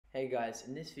Hey guys,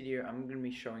 in this video I'm going to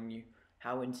be showing you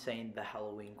how insane the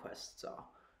Halloween quests are.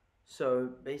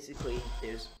 So basically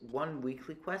there's one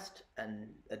weekly quest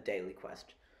and a daily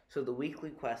quest. So the weekly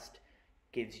quest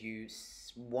gives you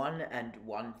 1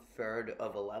 1/3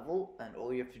 of a level, and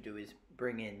all you have to do is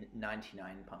bring in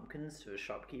 99 pumpkins to a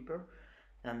shopkeeper.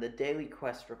 And the daily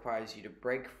quest requires you to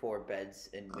break 4 beds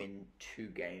and win 2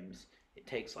 games. It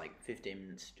takes like 15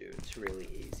 minutes to do. It's really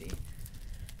easy.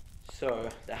 So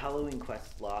the Halloween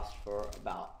quests last for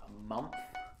about a month.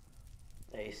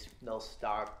 They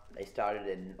started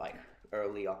in like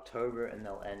early October and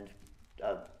they'll end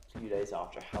a few days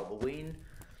after Halloween.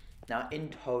 Now in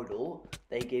total,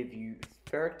 they give you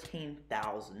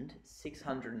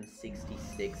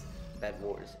 13,666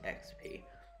 Bedwars XP,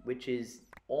 which is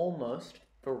almost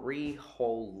 3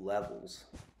 whole levels.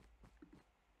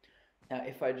 Now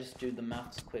if I just do the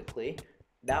maths quickly,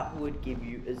 that would give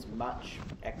you as much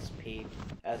XP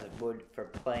as it would for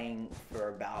playing for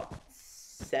about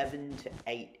 7 to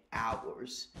 8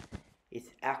 hours. It's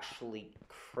actually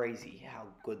crazy how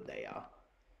good they are.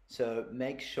 So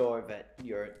make sure that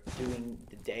you're doing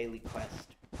the daily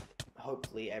quest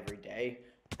hopefully every day,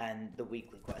 and the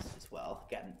weekly quest as well.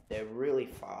 Again, they're really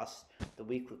fast. The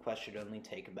weekly quest should only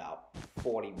take about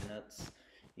 40 minutes.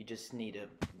 You just need to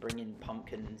bring in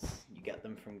pumpkins. You get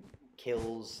them from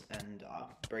kills and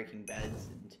breaking beds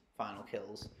and final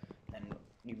kills, and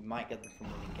you might get them from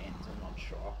winning games. I'm not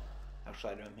sure.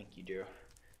 Actually, I don't think you do.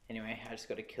 Anyway, I just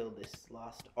got to kill this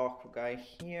last awkward guy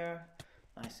here.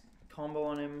 Nice combo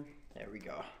on him. There we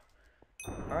go.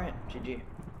 Alright, GG.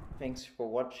 Thanks for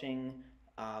watching.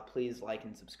 Please like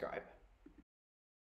and subscribe.